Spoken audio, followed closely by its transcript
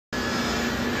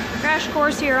crash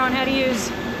course here on how to use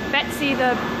Betsy,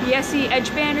 the biesse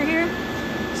edgebander here.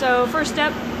 So first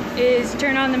step is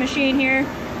turn on the machine here.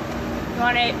 You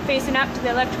want it facing up to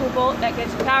the electrical bolt that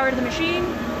gives power to the machine.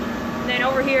 And then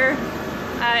over here,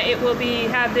 it will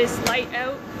have this light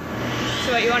out.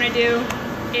 So what you want to do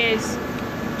is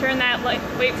turn that light,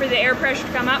 wait for the air pressure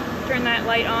to come up, turn that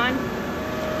light on,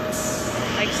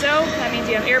 like so. That means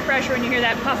you have air pressure when you hear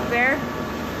that puff of air.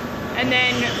 And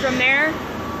then from there,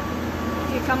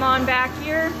 you come on back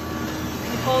here,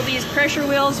 you pull these pressure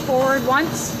wheels forward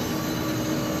once,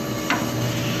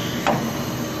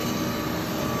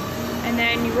 and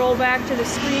then you roll back to the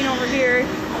screen over here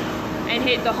and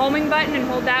hit the homing button and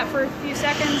hold that for a few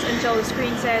seconds until the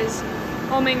screen says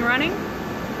homing running,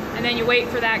 and then you wait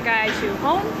for that guy to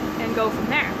home and go from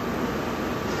there.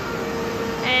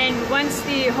 And once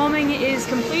the homing is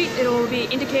complete, it will be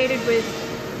indicated with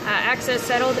access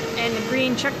settled and the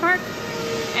green check mark,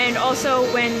 and also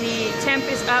when the temp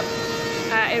is up,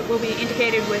 it will be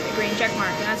indicated with a green check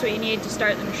mark, and that's what you need to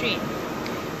start the machine.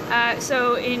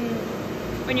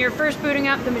 When you're first booting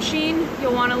up the machine,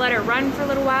 you'll want to let it run for a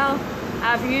little while.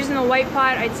 If you're using the white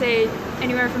pot, I'd say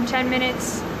anywhere from 10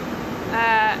 minutes.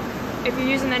 If you're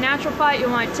using the natural pot,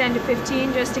 you'll want 10 to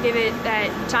 15 just to give it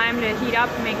that time to heat up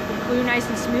and make the glue nice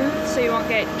and smooth, so you won't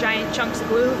get giant chunks of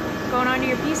glue going onto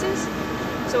your pieces.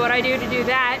 So what I do to do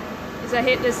that is I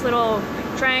hit this little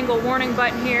triangle warning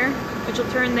button here, which will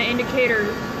turn the indicator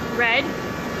red,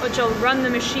 which will run the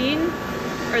machine,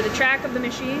 or the track of the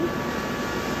machine,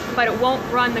 but it won't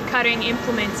run the cutting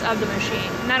implements of the machine.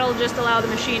 And that'll just allow the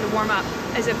machine to warm up,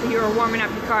 as if you were warming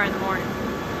up your car in the morning.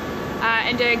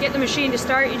 And to get the machine to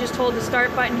start, you just hold the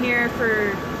start button here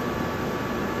for,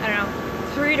 I don't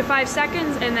know, 3 to 5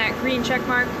 seconds, and that green check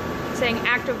mark saying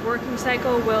active working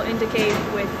cycle will indicate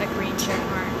with a green check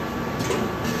mark.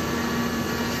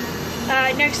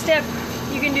 Next step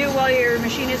you can do while your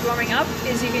machine is warming up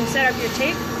is you can set up your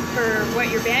tape for what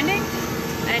you're banding.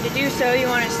 And to do so, you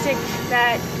want to stick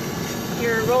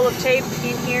your roll of tape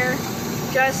in here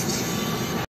just